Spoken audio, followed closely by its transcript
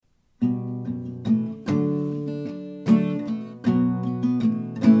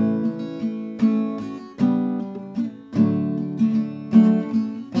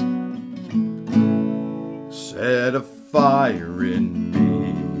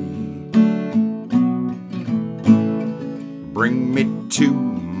bring me to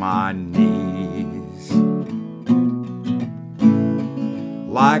my knees.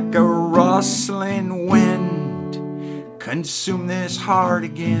 Like a rustling wind, consume this heart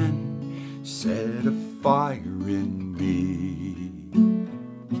again, set a fire in me.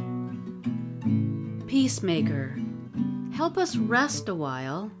 Peacemaker, help us rest a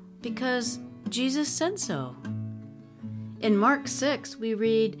while, because Jesus said so. In Mark 6, we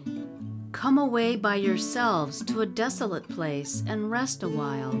read, "Come away by yourselves to a desolate place and rest a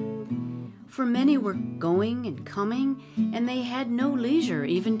while." For many were going and coming, and they had no leisure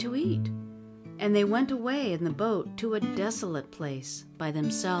even to eat. And they went away in the boat to a desolate place by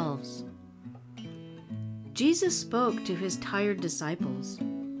themselves. Jesus spoke to his tired disciples.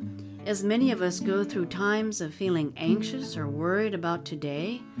 As many of us go through times of feeling anxious or worried about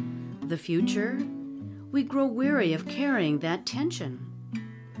today, the future, we grow weary of carrying that tension.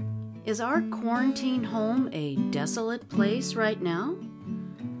 Is our quarantine home a desolate place right now?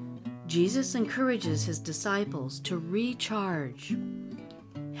 Jesus encourages his disciples to recharge.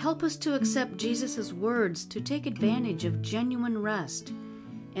 Help us to accept Jesus' words to take advantage of genuine rest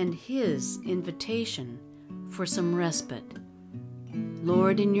and his invitation for some respite.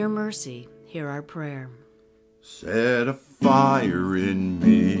 Lord, in your mercy, hear our prayer. Set a fire in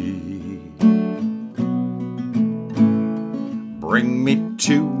me, bring me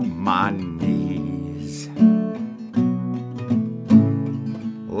to my knees.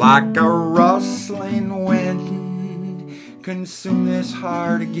 Like a rustling wind, consume this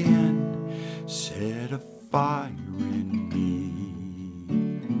heart again, set a fire in me.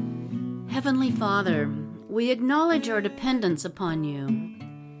 Heavenly Father, we acknowledge our dependence upon you.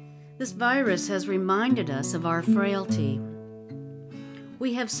 This virus has reminded us of our frailty.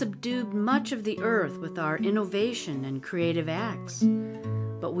 We have subdued much of the earth with our innovation and creative acts,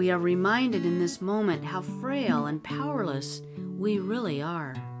 but we are reminded in this moment how frail and powerless we really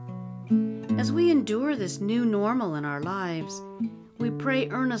are. As we endure this new normal in our lives, we pray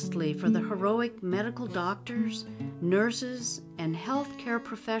earnestly for the heroic medical doctors, nurses, and healthcare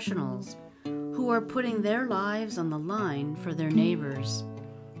professionals who are putting their lives on the line for their neighbors.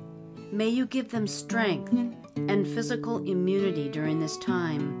 May you give them strength and physical immunity during this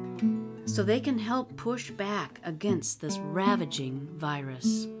time so they can help push back against this ravaging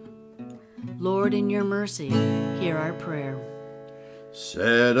virus. Lord, in your mercy, hear our prayer.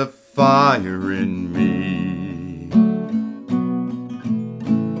 Set a fire in me,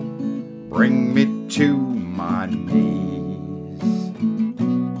 bring me to my knees.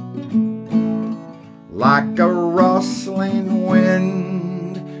 Like a rustling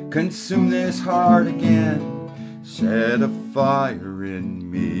wind, consume this heart again, set a fire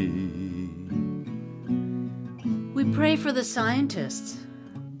in me. We pray for the scientists,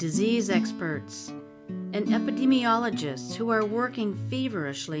 disease experts, and epidemiologists who are working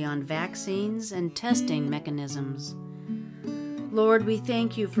feverishly on vaccines and testing mechanisms. Lord, we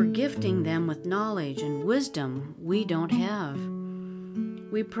thank you for gifting them with knowledge and wisdom we don't have.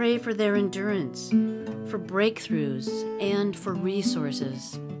 We pray for their endurance, for breakthroughs, and for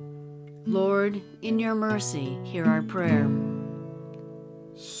resources. Lord, in your mercy, hear our prayer.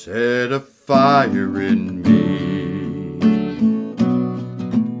 Set a fire in me,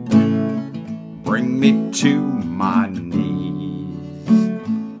 bring me to my knees.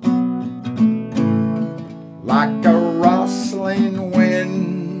 Like a rustling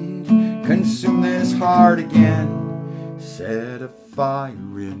wind, consume this heart again, set a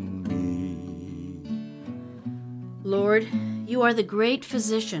fire in me. Lord, you are the great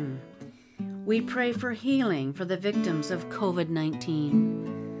physician. We pray for healing for the victims of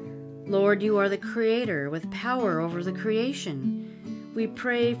COVID-19. Lord, you are the creator with power over the creation. We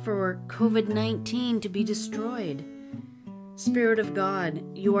pray for COVID-19 to be destroyed. Spirit of God,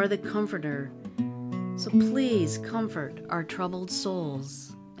 you are the comforter. So please comfort our troubled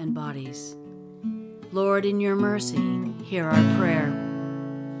souls and bodies. Lord, in your mercy, hear our prayer.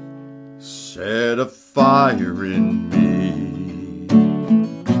 Set a fire in me,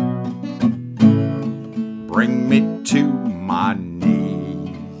 bring me to my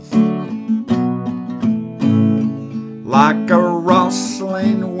knees. Like a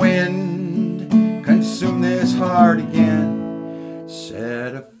rustling wind, consume this heart again,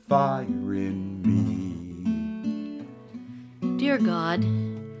 set a fire in me. Dear God,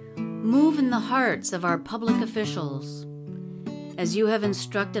 move in the hearts of our public officials. As you have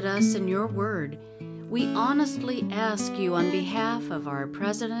instructed us in your word, we honestly ask you on behalf of our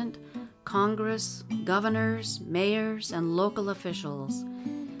President, Congress, governors, mayors, and local officials,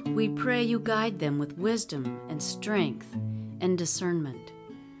 we pray you guide them with wisdom and strength and discernment.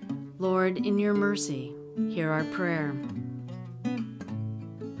 Lord, in your mercy, hear our prayer.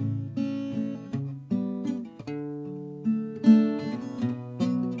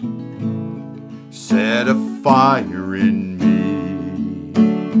 set a fire in me.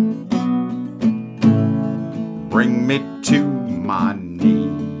 Bring me to my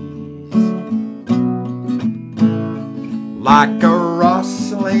knees. Like a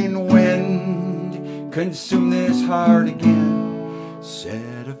rustling wind, consume this heart again.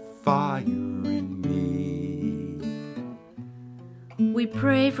 Set a fire in me. We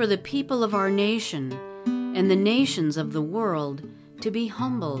pray for the people of our nation and the nations of the world to be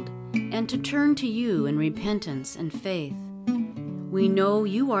humbled and to turn to you in repentance and faith. We know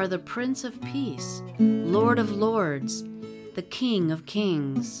you are the Prince of Peace, Lord of Lords, the King of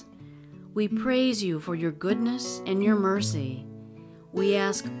Kings. We praise you for your goodness and your mercy. We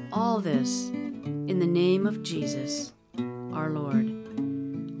ask all this in the name of Jesus, our Lord.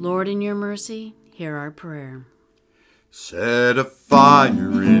 Lord, in your mercy, hear our prayer. Set a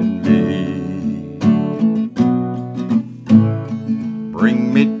fire in me.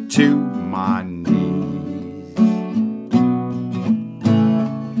 Bring me to my knees.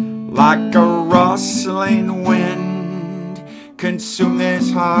 Like a rustling wind, consume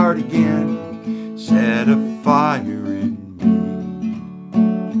this heart again. Set a fire in me.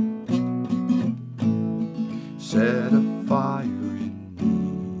 Set a fire in me.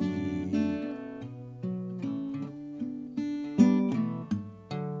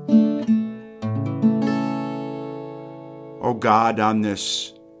 Oh God, on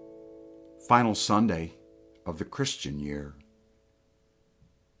this final Sunday of the Christian year,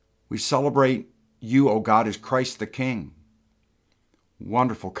 we celebrate you, O God, as Christ the King,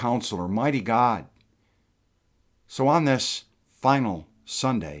 wonderful Counselor, mighty God. So on this final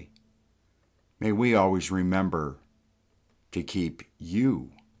Sunday, may we always remember to keep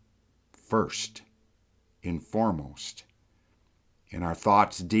you first and foremost in our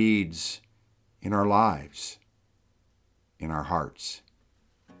thoughts, deeds, in our lives, in our hearts,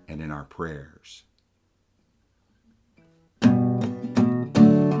 and in our prayers.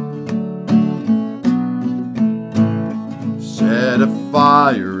 Set a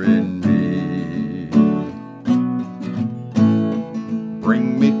fire in me.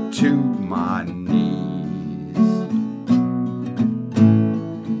 Bring me to my knees.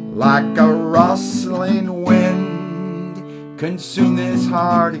 Like a rustling wind, consume this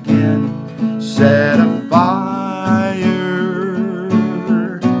heart again. Set a fire.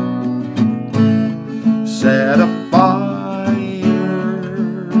 Set a fire.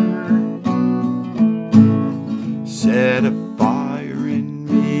 Set a fire in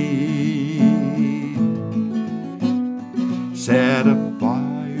me. Set a